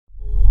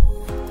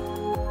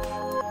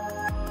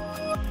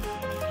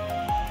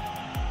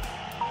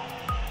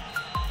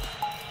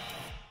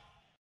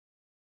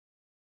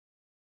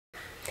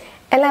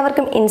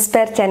എല്ലാവർക്കും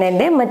ഇൻസ്പയർ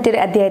ചാനലിന്റെ മറ്റൊരു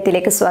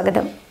അധ്യായത്തിലേക്ക്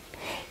സ്വാഗതം.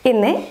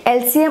 ഇന്ന്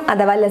LCM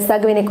അഥവാ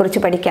ലസാഗുവിനെ കുറിച്ച്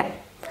പഠിക്കാം.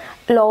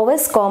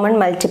 ലോവസ്റ്റ് കോമൺ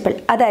മൾട്ടിപ്പിൾ,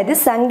 അതായത്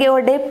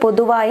സംഖ്യയുടെ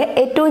പൊതുവായ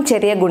ഏറ്റവും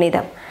ചെറിയ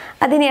ഗുണിതം,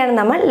 അതിനെയാണ്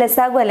നമ്മൾ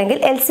ലസാഗു അല്ലെങ്കിൽ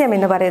LCM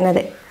എന്ന്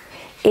പറയുന്നത്.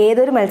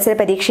 ഏതൊരു മത്സര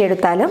പരീക്ഷ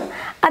എടുത്താലും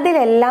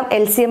അതിലെല്ലാം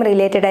LCM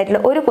റിലേറ്റഡ്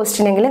ആയിട്ടുള്ള ഒരു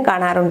ക്വസ്റ്റ്യനെങ്കിലും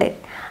കാണാറുണ്ട്.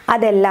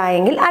 അതല്ല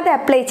എങ്കിൽ അത്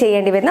അപ്ലൈ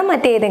ചെയ്യേണ്ടി വരുന്ന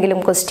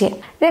മറ്റേതെങ്കിലും ക്വസ്റ്റ്യൻ.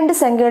 രണ്ട്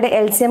സംഖ്യയുടെ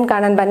LCM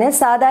കാണാൻ പറഞ്ഞാൽ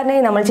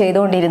സാധാരണയായി നമ്മൾ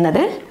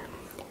ചെയ്തുകൊണ്ടിരുന്നത്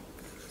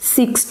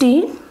 16,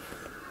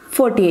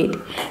 48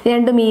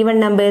 രണ്ടും ഈവൺ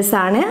നമ്പേഴ്സ്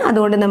ആണ്.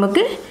 അതുകൊണ്ട്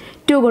നമുക്ക്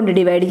 2 കൊണ്ട്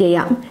ഡിവൈഡ്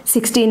ചെയ്യാം.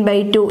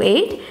 16/2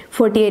 8,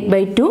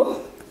 48/2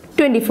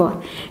 24.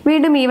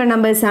 വീണ്ടും ഈവൺ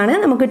നമ്പേഴ്സ് ആണ്,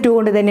 നമുക്ക് 2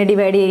 കൊണ്ട് തന്നെ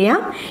ഡിവൈഡ് ചെയ്യാം.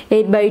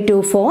 8/2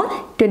 4,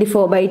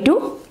 24/2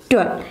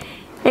 12.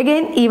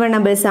 അഗൈൻ ഈവൺ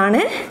നമ്പേഴ്സ്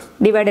ആണ്,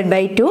 ഡിവൈഡഡ്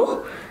ബൈ 2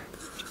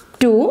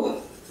 2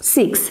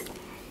 6.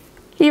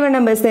 ഈവൺ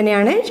നമ്പേഴ്സ്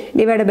തന്നെയാണ്,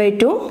 ഡിവൈഡ് ബൈ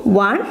 2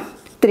 1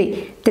 3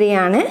 3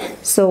 ആണ്.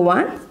 സോ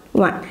 1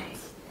 1.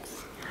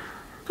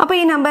 അപ്പോൾ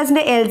ഈ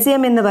നമ്പേഴ്സിൻ്റെ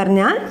LCM എന്ന്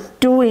പറഞ്ഞാൽ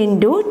 2 ×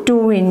 2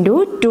 ×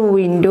 2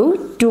 ×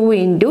 2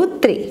 ×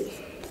 3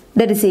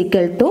 ദാറ്റ് ഈസ്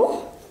ഈക്വൽ ടു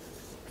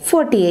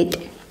 48.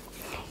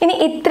 ഇനി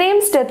ഇത്രയും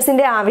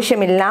സ്റ്റെപ്സിൻ്റെ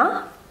ആവശ്യമില്ല.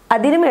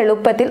 അതിനും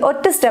എളുപ്പത്തിൽ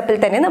ഒറ്റ സ്റ്റെപ്പിൽ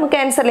തന്നെ നമുക്ക്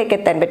ആൻസറിലേക്ക്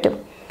എത്താൻ പറ്റും.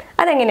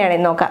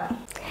 അതെങ്ങനെയാണെന്ന് നോക്കാം.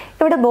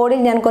 ഇവിടെ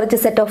ബോർഡിൽ ഞാൻ കുറച്ച്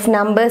സെറ്റ് ഓഫ്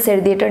നമ്പേഴ്സ്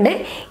എഴുതിയിട്ടുണ്ട്.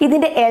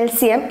 ഇതിൻ്റെ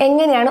LCM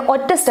എങ്ങനെയാണ്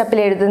ഒറ്റ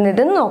സ്റ്റെപ്പിൽ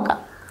എഴുതുന്നതെന്ന് നോക്കാം.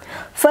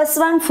 First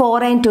one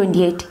 4 and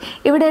 28.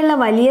 ഇവിടെയുള്ള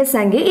വലിയ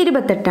സംഖ്യ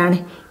 28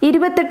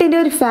 28ൻ്റെ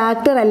ഒരു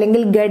ഫാക്ടർ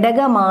അല്ലെങ്കിൽ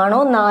ഘടകമാണോ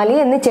 4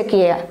 എന്ന് ചെക്ക്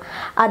ചെയ്യുക.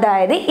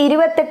 അതായത്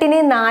 28നെ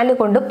 4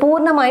 കൊണ്ട്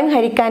പൂർണ്ണമായും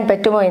ഹരിക്കാൻ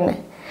പറ്റുമോ എന്ന്.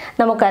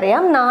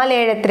 നമുക്കറിയാം 4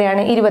 7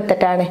 എത്രയാണ്,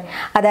 28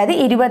 അതായത്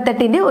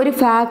 28ൻ്റെ ഒരു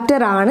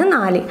ഫാക്ടർ ആണ്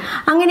 4.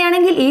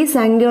 അങ്ങനെയാണെങ്കിൽ ഈ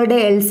സംഖ്യയുടെ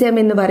LCM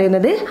എന്ന്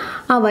പറയുന്നത്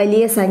ആ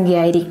വലിയ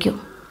സംഖ്യ ആയിരിക്കും.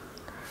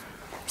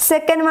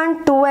 Second one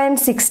 2 and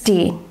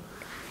 16.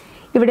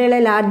 ഇവിടെയുള്ള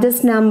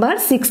ലാർജസ്റ്റ് നമ്പർ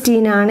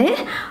 16 ആണ്.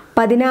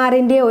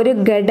 16ൻ്റെ ഒരു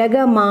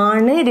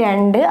ഘടകമാണ്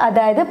 2,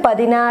 അതായത്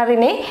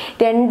 16നെ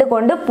 2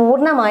 കൊണ്ട്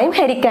പൂർണ്ണമായും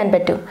ഹരിക്കാൻ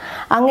പറ്റും.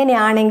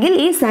 അങ്ങനെയാണെങ്കിൽ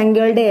ഈ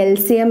സംഖ്യകളുടെ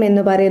LCM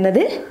എന്ന്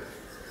പറയുന്നത്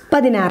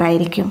 16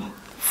 ആയിരിക്കും.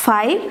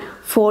 5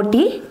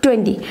 40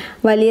 20.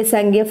 വലിയ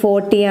സംഖ്യ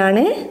 40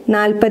 ആണ്.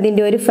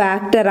 40ൻ്റെ ഒരു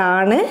ഫാക്ടർ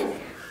ആണ്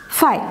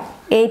 5.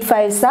 8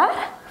 5s are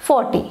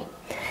 40.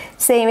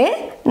 സെയിം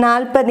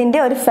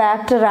 40ൻ്റെ ഒരു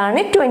ഫാക്ടർ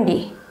ആണ്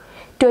 20.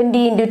 20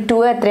 × 2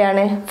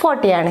 എത്രയാണ്,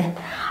 40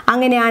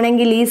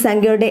 അങ്ങനെയാണെങ്കിൽ ഈ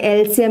സംഖ്യയുടെ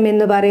LCM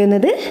എന്ന്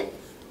പറയുന്നത്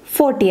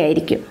 40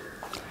 ആയിരിക്കും.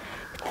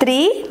 3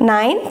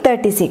 9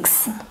 36.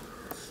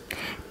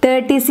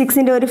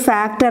 36ൻ്റെ ഒരു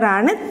ഫാക്ടർ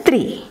ആണ്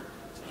 3.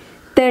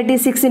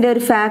 36ൻ്റെ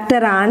ഒരു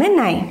ഫാക്ടർ ആണ്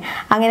 9.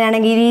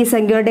 അങ്ങനെയാണെങ്കിൽ ഈ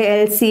സംഖ്യയുടെ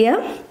LCM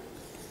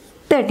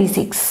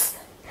 36.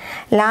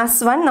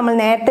 ലാസ്റ്റ് വൺ നമ്മൾ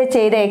നേരത്തെ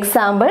ചെയ്ത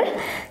എക്സാമ്പിൾ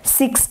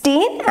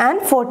 16 and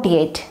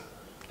 48.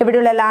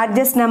 ഇവിടെയുള്ള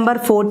ലാർജസ്റ്റ് നമ്പർ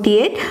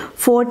 48.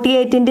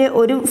 48ൻ്റെ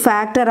ഒരു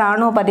ഫാക്ടർ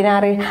ആണോ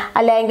 16,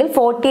 അല്ലെങ്കിൽ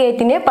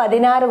 48നെ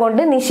 16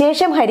 കൊണ്ട്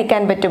നിശേഷം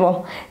ഹരിക്കാൻ പറ്റുമോ?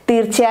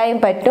 തീർച്ചയായും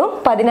പറ്റും.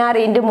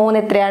 16 ×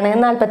 3 എത്രയാണ്,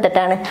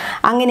 48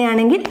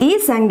 അങ്ങനെയാണെങ്കിൽ ഈ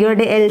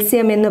സംഖ്യയുടെ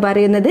LCM എന്ന്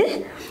പറയുന്നത്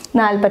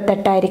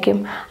 48 ആയിരിക്കും.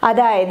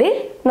 അതായത്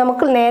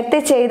നമുക്ക്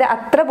നേരത്തെ ചെയ്ത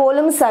അത്ര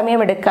പോലും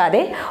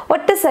സമയമെടുക്കാതെ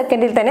ഒറ്റ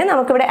സെക്കൻഡിൽ തന്നെ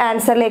നമുക്കിവിടെ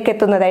ആൻസറിലേക്ക്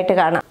എത്തുന്നതായിട്ട്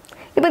കാണാം.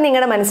 ഇപ്പം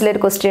നിങ്ങളുടെ മനസ്സിലൊരു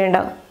ക്വസ്റ്റ്യൻ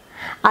ഉണ്ടാവും.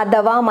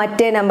 അഥവാ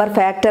മറ്റേ നമ്പർ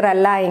ഫാക്ടർ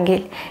അല്ല എങ്കിൽ,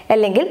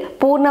 അല്ലെങ്കിൽ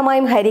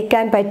പൂർണ്ണമായും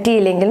ഹരിക്കാൻ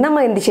പറ്റിയില്ലെങ്കിൽ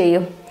നമ്മൾ എന്ത്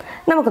ചെയ്യും?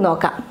 നമുക്ക്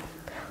നോക്കാം.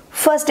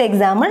 First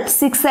example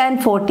 6 and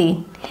 14.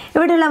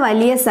 ഇവിടെയുള്ള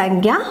വലിയ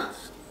സംഖ്യ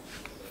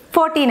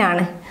 14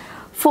 ആണ്.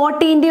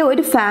 14ൻ്റെ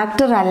ഒരു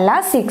ഫാക്ടർ അല്ല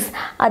 6,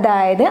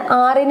 അതായത്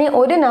 6നെ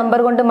ഒരു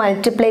നമ്പർ കൊണ്ട്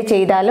മൾട്ടിപ്ലൈ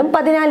ചെയ്താലും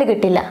 14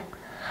 കിട്ടില്ല.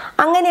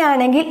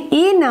 അങ്ങനെയാണെങ്കിൽ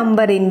ഈ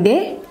നമ്പറിൻ്റെ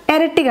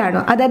ഇരട്ടി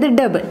കാണും, അതായത്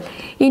ഡബിൾ.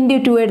 ×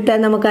 2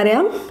 എടുത്താൽ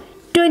നമുക്കറിയാം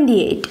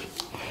 28.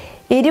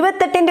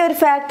 28ൻ്റെ ഒരു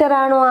ഫാക്ടർ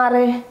ആണോ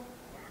 6?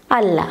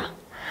 അല്ല.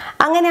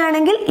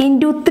 അങ്ങനെയാണെങ്കിൽ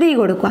 × 3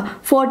 കൊടുക്കുക.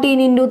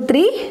 14 ×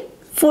 3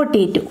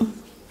 42.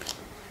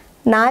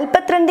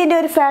 42ൻ്റെ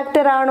ഒരു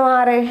ഫാക്ടർ ആണോ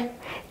 6?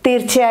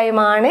 തീർച്ചയായും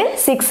ആണ്.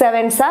 6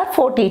 7s are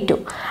 42.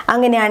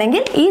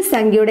 അങ്ങനെയാണെങ്കിൽ ഈ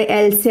സംഖ്യയുടെ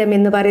LCM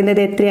എന്ന്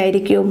പറയുന്നത്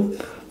എത്രയായിരിക്കും?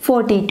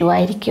 42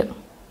 ആയിരിക്കും.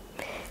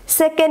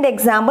 Second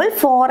example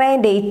 4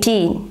 and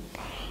 18.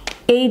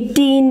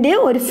 18ൻ്റെ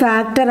ഒരു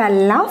ഫാക്ടർ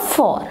അല്ല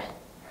 4.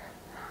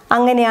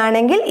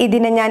 അങ്ങനെയാണെങ്കിൽ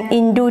ഇതിനെ ഞാൻ ×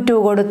 2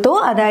 കൊടുത്തു,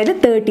 അതായത്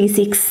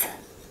 36.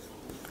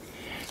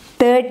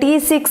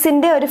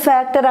 36ൻ്റെ ഒരു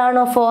ഫാക്ടർ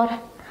ആണോ 4?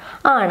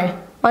 ആണ്.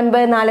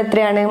 9 4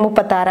 എത്രയാണ്,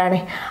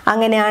 36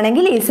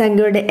 അങ്ങനെയാണെങ്കിൽ ഈ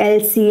സംഖ്യയുടെ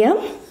LCM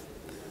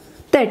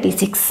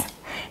 36.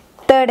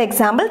 Third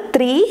example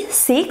 3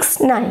 6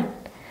 9.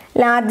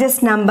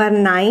 Largest number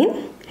 9.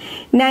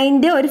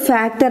 9ൻ്റെ ഒരു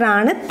ഫാക്ടർ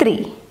ആണ് 3.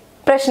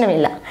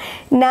 പ്രശ്നമില്ല.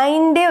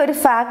 9ൻ്റെ ഒരു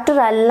ഫാക്ടർ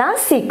അല്ല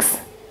 6.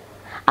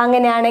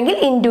 അങ്ങനെയാണെങ്കിൽ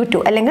 × 2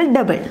 അല്ലെങ്കിൽ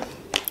ഡബിൾ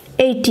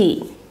 18.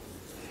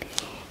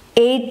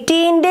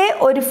 18ൻ്റെ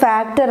ഒരു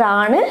ഫാക്ടർ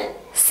ആണ്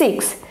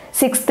 6.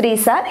 6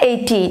 3s are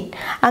 18.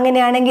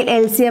 അങ്ങനെയാണെങ്കിൽ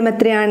LCM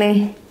എത്രയാണ്?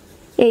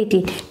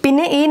 18.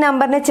 പിന്നെ ഈ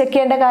നമ്പറിനെ ചെക്ക്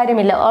ചെയ്യേണ്ട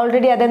കാര്യമില്ല,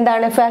 ഓൾറെഡി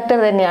അതെന്താണ്, ഫാക്ടർ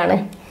തന്നെയാണ്.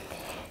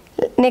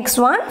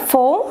 Next one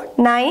 4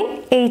 9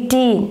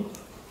 18.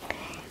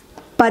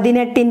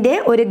 18ന്റെ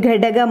ഒരു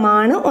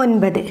ഘടകമാണ്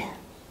 9.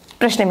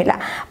 പ്രശ്നമില്ല.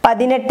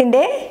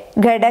 18ന്റെ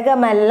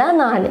ഘടകമല്ല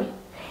 4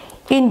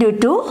 ഇൻറ്റു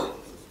 2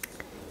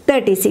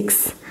 36.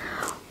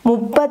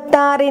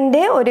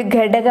 36ന്റെ ഒരു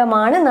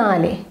ഘടകമാണ്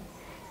 4.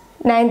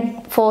 9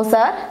 4s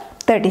are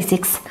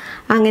 36.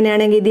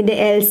 അങ്ങനെയാണെങ്കിൽ ഇതിൻ്റെ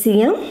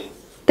LCM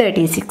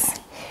 36.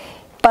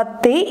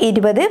 10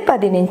 20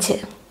 15.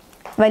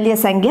 വലിയ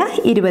സംഖ്യ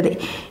 20.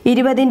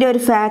 20ന്റെ ഒരു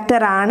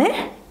ഫാക്ടർ ആണ്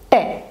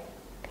 10.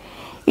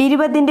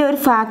 20ന്റെ ഒരു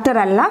ഫാക്ടർ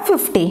അല്ല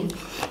 50.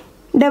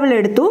 ഡബിൾ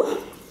എടുത്തു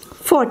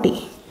 40.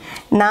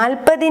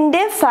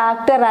 40ന്റെ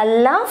ഫാക്ടർ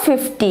അല്ല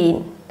 15.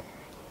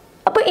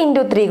 അപ്പോൾ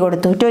ഇൻറ്റു 3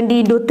 കൊടുത്തു. 20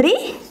 ഇൻറ്റു 3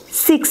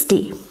 60.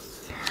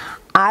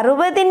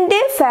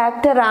 60ന്റെ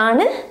ഫാക്ടർ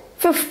ആണ്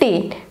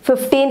 15.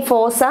 15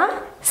 4s are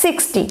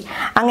 60.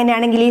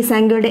 അങ്ങനെയാണെങ്കിൽ ഈ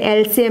സംഖ്യയുടെ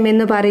LCM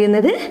എന്ന്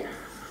പറയുന്നത്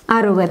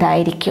 60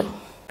 ആയിരിക്കും.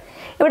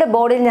 ഇവിടെ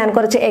ബോർഡിൽ ഞാൻ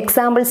കുറച്ച്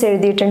എക്സാമ്പിൾസ്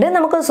എഴുതിയിട്ടുണ്ട്.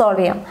 നമുക്ക് സോൾവ്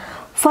ചെയ്യാം.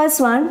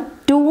 First one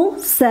 2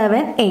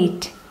 7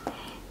 8.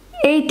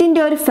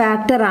 8ന്റെ ഒരു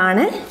ഫാക്ടർ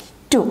ആണ്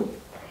 2.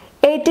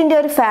 8ന്റെ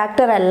ഒരു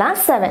ഫാക്ടർ അല്ല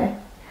 7.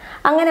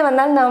 അങ്ങനെ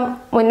വന്നാൽ നാം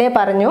മുന്നേ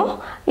പറഞ്ഞു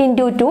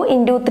ഇൻറ്റു 2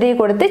 ഇൻറ്റു 3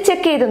 കൊടുത്ത്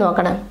ചെക്ക് ചെയ്ത്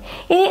നോക്കണം.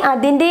 ഇനി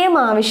അതിൻ്റെയും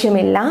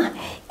ആവശ്യമില്ല.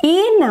 ഈ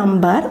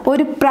നമ്പർ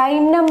ഒരു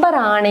പ്രൈം നമ്പർ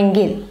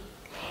ആണെങ്കിൽ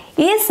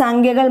ഈ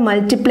സംഖ്യകൾ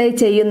മൾട്ടിപ്ലൈ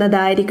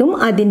ചെയ്യുന്നതായിരിക്കും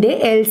അതിൻ്റെ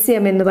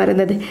LCM എന്ന്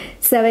പറയുന്നത്.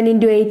 7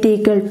 ഇൻറ്റു 8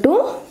 ഈക്വൽ ടു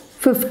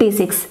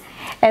 56.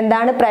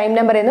 എന്താണ് പ്രൈം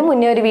നമ്പർ എന്ന്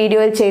മുന്നേ ഒരു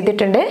വീഡിയോയിൽ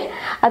ചെയ്തിട്ടുണ്ട്.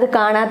 അത്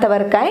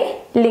കാണാത്തവർക്കായി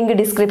ലിങ്ക്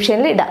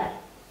ഡിസ്ക്രിപ്ഷനിൽ ഇടാം.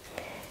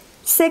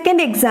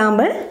 Second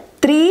example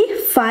 3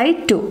 5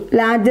 2.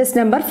 ലാർജസ്റ്റ്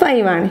നമ്പർ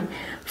 5 ആണ്.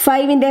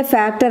 5ന്റെ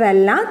ഫാക്ടർ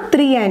അല്ല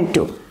 3 and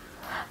 2.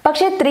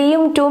 പക്ഷേ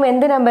 3ഉം 2ഉം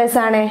എന്ത്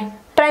നമ്പേഴ്സാണ്?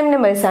 പ്രൈം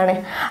നമ്പേഴ്സാണ്.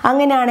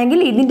 അങ്ങനെയാണെങ്കിൽ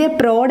ഇതിൻ്റെ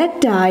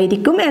പ്രോഡക്റ്റ്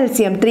ആയിരിക്കും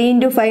LCM. 3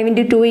 into 5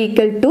 into 2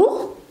 equal to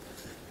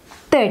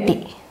 30.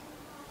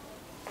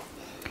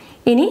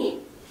 ഇനി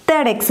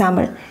തേർഡ്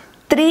എക്സാമ്പിൾ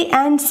 3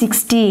 and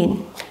 16.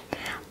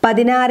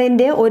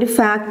 16ന്റെ ഒരു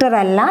ഫാക്ടർ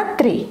അല്ല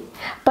 3.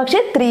 പക്ഷേ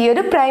 3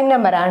 ഒരു പ്രൈം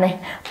നമ്പർ ആണ്.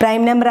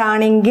 പ്രൈം നമ്പർ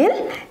ആണെങ്കിൽ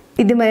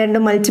ഇത്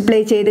രണ്ടും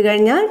മൾട്ടിപ്ലൈ ചെയ്ത്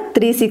കഴിഞ്ഞാൽ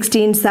 3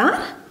 16s are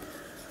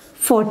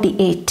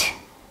 48.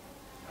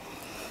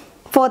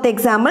 Fourth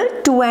example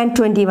 2 and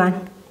 21.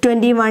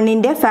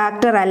 21ന്റെ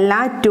factor അല്ല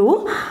 2.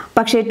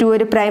 പക്ഷേ 2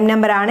 ഒരു പ്രൈം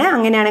നമ്പർ ആണ്.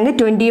 അങ്ങനെയാണെങ്കിൽ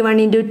 21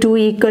 ഇൻറ്റു 2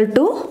 ഈക്വൽ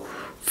ടു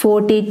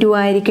 42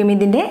 ആയിരിക്കും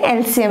ഇതിൻ്റെ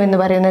LCM എന്ന്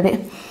പറയുന്നത്.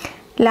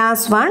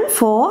 Last one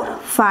 4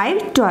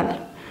 5 12.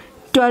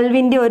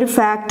 12ന്റെ ഒരു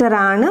ഫാക്ടർ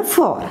ആണ്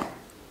 4.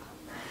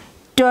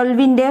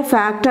 12ന്റെ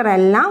ഫാക്ടർ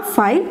അല്ല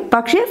 5.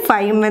 പക്ഷേ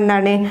 5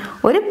 എന്താണ്?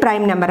 ഒരു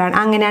പ്രൈം നമ്പറാണ്.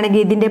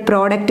 അങ്ങനെയാണെങ്കിൽ ഇതിൻ്റെ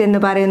പ്രോഡക്റ്റ് എന്ന്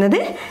പറയുന്നത്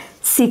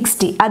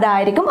 60.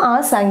 അതായിരിക്കും ആ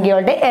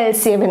സംഖ്യയുടെ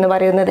LCM എന്ന്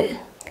പറയുന്നത്.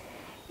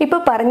 ഇപ്പോൾ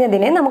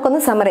പറഞ്ഞതിനെ നമുക്കൊന്ന്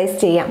സമറൈസ്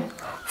ചെയ്യാം.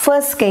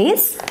 First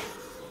case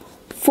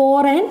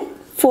 4 and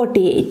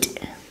 48.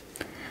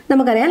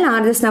 നമുക്കറിയാം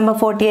ലാർജസ്റ്റ് നമ്പർ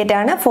 48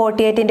 ആണ്.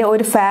 48ന്റെ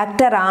ഒരു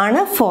ഫാക്ടർ ആണ്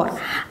 4.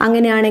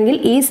 അങ്ങനെയാണെങ്കിൽ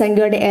ഈ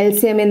സംഖ്യയുടെ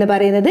LCM എന്ന്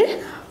പറയുന്നത്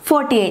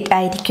 48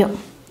 ആയിരിക്കും.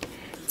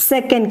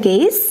 Second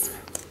case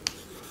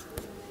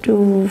 2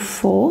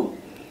 4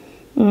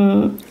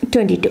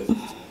 22.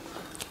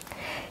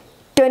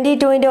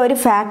 22ന്റെ ഒരു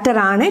ഫാക്ടർ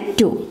ആണ്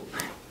 2.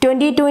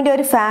 22ന്റെ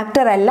ഒരു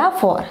ഫാക്ടർ അല്ല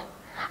 4.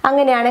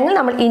 അങ്ങനെയാണെങ്കിൽ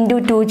നമ്മൾ ഇൻറ്റു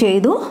 2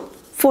 ചെയ്തു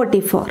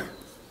 44.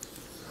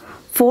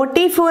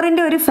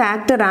 44ന്റെ ഒരു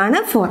ഫാക്ടർ ആണ്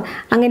 4.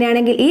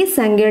 അങ്ങനെയാണെങ്കിൽ ഈ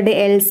സംഖ്യയുടെ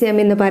LCM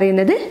എന്ന്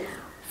പറയുന്നത്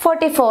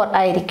 44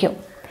 ആയിരിക്കും.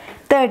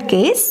 Third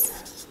case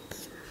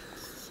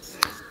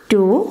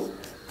 2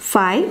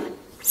 5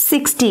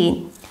 16.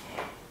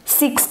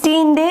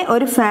 16ന്റെ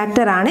ഒരു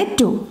ഫാക്ടർ ആണ്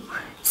 2.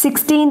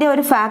 16ന്റെ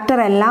ഒരു ഫാക്ടർ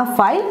അല്ല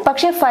 5.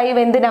 പക്ഷേ 5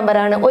 എന്ത്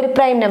നമ്പറാണ്? ഒരു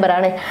പ്രൈം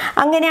നമ്പറാണ്.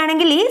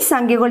 അങ്ങനെയാണെങ്കിൽ ഈ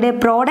സംഖ്യകളുടെ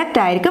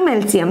പ്രോഡക്റ്റ് ആയിരിക്കും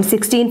LCM.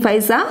 16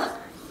 5s are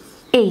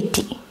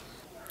 80.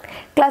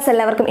 ക്ലാസ്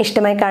എല്ലാവർക്കും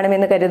ഇഷ്ടമായി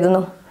കാണുമെന്ന്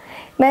കരുതുന്നു.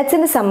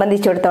 മാത്സിനെ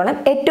സംബന്ധിച്ചിടത്തോളം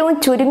ഏറ്റവും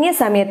ചുരുങ്ങിയ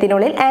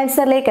സമയത്തിനുള്ളിൽ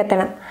ആൻസറിലേക്ക്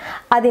എത്തണം.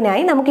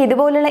 അതിനായി നമുക്ക്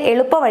ഇതുപോലുള്ള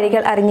എളുപ്പ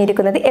വഴികൾ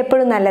അറിഞ്ഞിരിക്കുന്നത്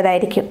എപ്പോഴും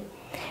നല്ലതായിരിക്കും.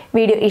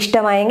 വീഡിയോ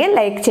ഇഷ്ടമായെങ്കിൽ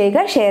ലൈക്ക്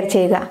ചെയ്യുക, ഷെയർ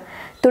ചെയ്യുക.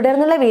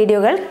 തുടർന്നുള്ള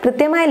വീഡിയോകൾ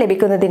കൃത്യമായി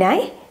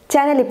ലഭിക്കുന്നതിനായി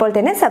ചാനൽ ഇപ്പോൾ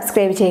തന്നെ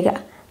സബ്സ്ക്രൈബ് ചെയ്യുക.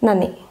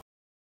 നന്ദി.